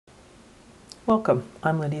Welcome,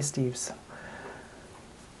 I'm Lydia Steeves.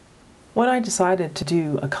 When I decided to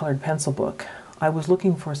do a colored pencil book, I was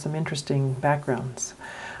looking for some interesting backgrounds.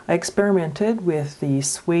 I experimented with the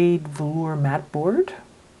suede velour mat board.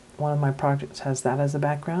 One of my projects has that as a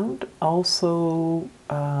background. Also,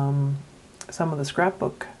 some of the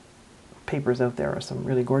scrapbook papers out there are some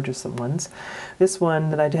really gorgeous ones. This one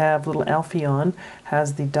that I have little Alfie on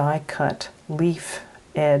has the die cut leaf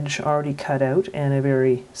edge already cut out and a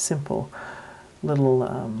very simple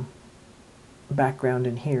little background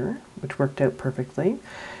in here, which worked out perfectly.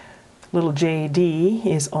 Little JD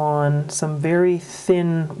is on some very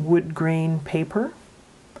thin wood grain paper,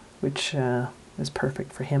 which is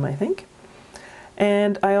perfect for him, I think.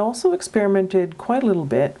 And I also experimented quite a little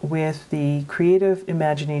bit with the Creative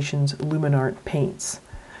Imaginations Luminart paints.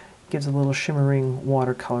 It gives a little shimmering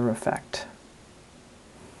watercolor effect.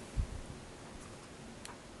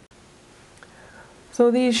 So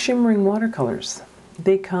these shimmering watercolors,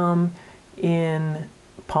 they come in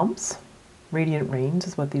pumps. Radiant Rains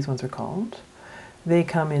is what these ones are called. They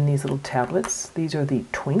come in these little tablets. These are the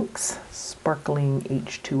Twinks, sparkling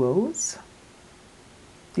H2Os.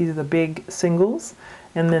 These are the big singles,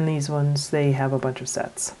 and then these ones, they have a bunch of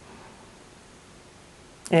sets.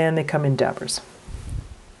 And they come in dabbers.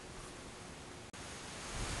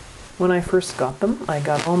 When I first got them, I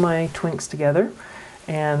got all my Twinks together,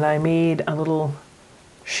 and I made a little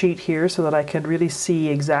sheet here so that I could really see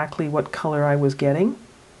exactly what color I was getting.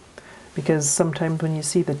 Because sometimes when you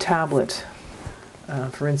see the tablet,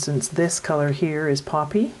 for instance, this color here is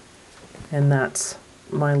poppy, and that's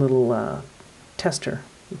my little tester.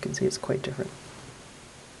 You can see it's quite different.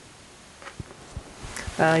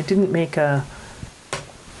 I didn't make a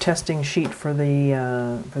testing sheet for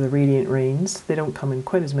the Radiant Rains. They don't come in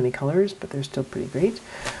quite as many colors, but they're still pretty great.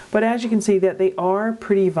 But as you can see, that they are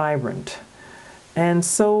pretty vibrant. And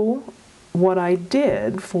so what I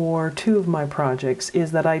did for two of my projects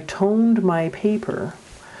is that I toned my paper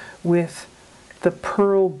with the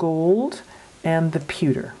pearl gold and the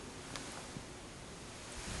pewter.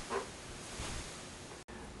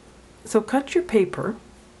 So cut your paper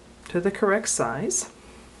to the correct size.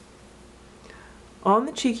 On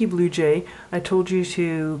the Cheeky Blue Jay, I told you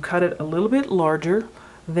to cut it a little bit larger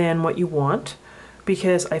than what you want,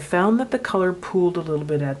 because I found that the color pooled a little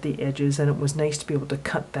bit at the edges and it was nice to be able to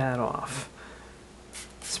cut that off.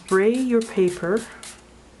 Spray your paper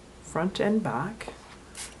front and back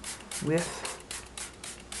with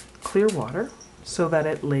clear water so that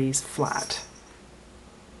it lays flat.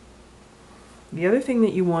 The other thing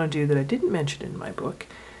that you want to do that I didn't mention in my book,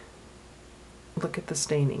 look at the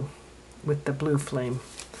staining with the blue flame.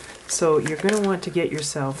 So you're going to want to get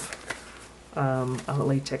yourself a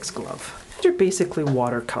latex glove. They're basically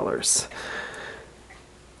watercolors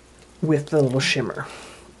with the little shimmer.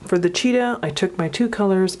 For the cheetah, I took my two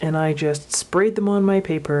colors and I just sprayed them on my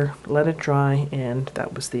paper, let it dry, and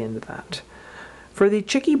that was the end of that. For the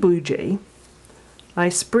Cheeky Blue Jay, I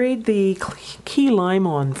sprayed the key lime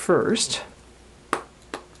on first.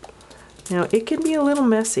 Now it can be a little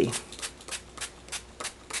messy.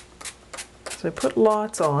 So I put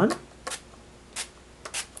lots on.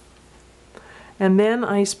 And then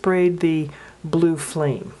I sprayed the blue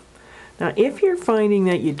flame. Now if you're finding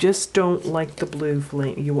that you just don't like the blue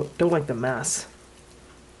flame, you don't like the mess,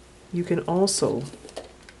 you can also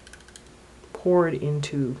pour it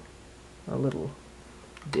into a little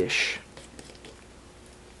dish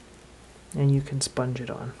and you can sponge it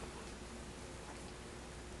on.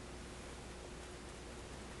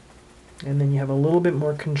 And then you have a little bit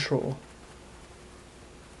more control.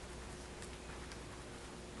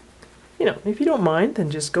 You know, if you don't mind,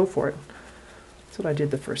 then just go for it. That's what I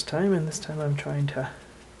did the first time, and this time I'm trying to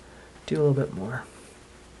do a little bit more.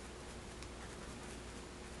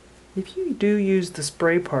 If you do use the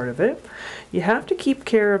spray part of it, you have to keep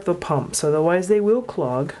care of the pumps, otherwise they will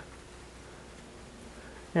clog,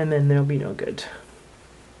 and then they'll be no good.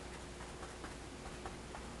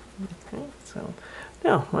 Okay, so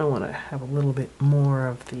now I want to have a little bit more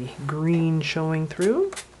of the green showing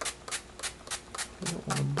through. I don't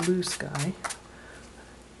want a blue sky.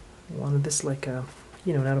 I wanted this like a,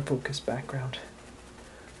 you know, an out of focus background.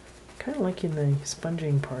 Kind of liking the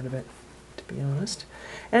sponging part of it, to be honest.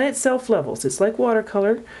 And it self-levels. It's like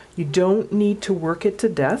watercolor. You don't need to work it to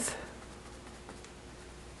death.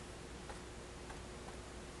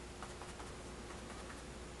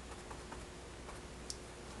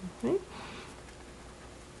 Okay.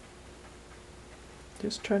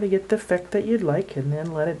 Just try to get the effect that you'd like, and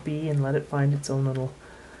then let it be and let it find its own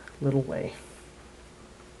little way.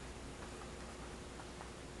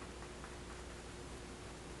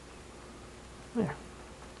 There.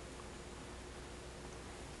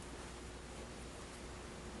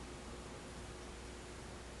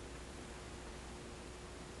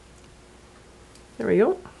 There we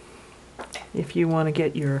go. If you want to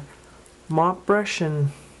get your mop brush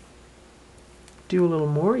and do a little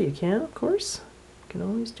more, you can, of course. You can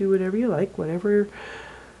always do whatever you like, whatever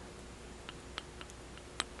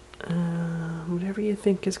you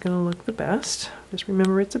think is going to look the best. Just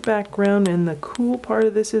remember it's a background, and the cool part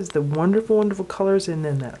of this is the wonderful, wonderful colors, and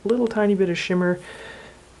then that little tiny bit of shimmer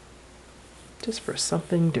just for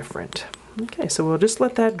something different. Okay, so we'll just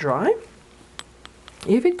let that dry.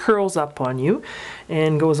 If it curls up on you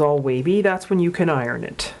and goes all wavy, that's when you can iron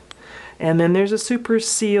it. And then there's a Super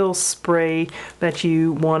Seal spray that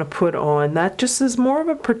you want to put on. That just is more of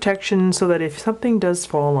a protection so that if something does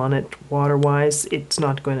fall on it water-wise, it's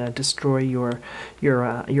not going to destroy your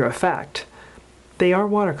effect. They are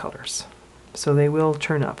watercolors, so they will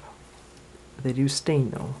turn up. They do stain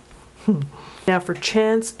though. Now for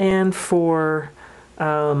Chance and for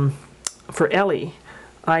Ellie,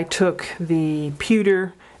 I took the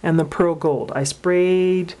pewter and the pearl gold. I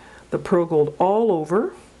sprayed the pearl gold all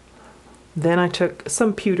over. Then I took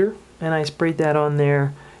some pewter and I sprayed that on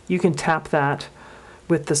there. You can tap that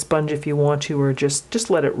with the sponge if you want to, or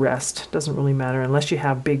just let it rest. Doesn't really matter unless you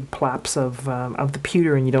have big plaps of the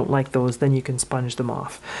pewter and you don't like those. Then you can sponge them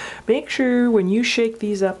off. Make sure when you shake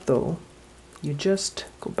these up though, you just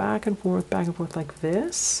go back and forth like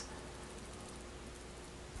this.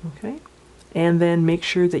 Okay, and then make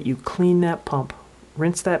sure that you clean that pump.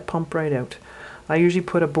 Rinse that pump right out. I usually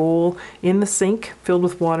put a bowl in the sink filled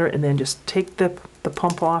with water and then just take the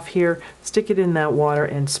pump off here, stick it in that water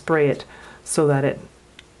and spray it so that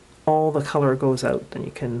all the color goes out. Then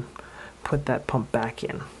you can put that pump back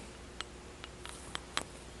in.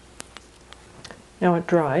 Now it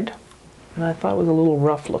dried and I thought it was a little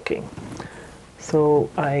rough looking. So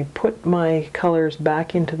I put my colors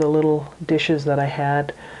back into the little dishes that I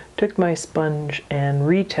had, took my sponge and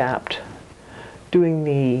retapped, doing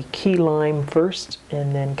the key lime first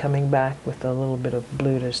and then coming back with a little bit of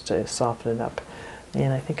blue just to soften it up.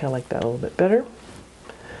 And I think I like that a little bit better.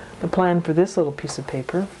 The plan for this little piece of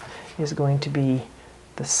paper is going to be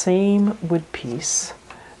the same wood piece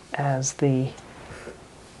as the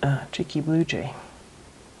Cheeky Blue Jay.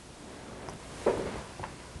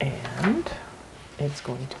 And it's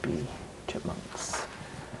going to be chipmunks.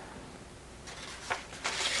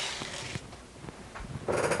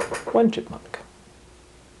 One chipmunk.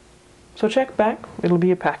 So check back, it'll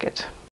be a packet.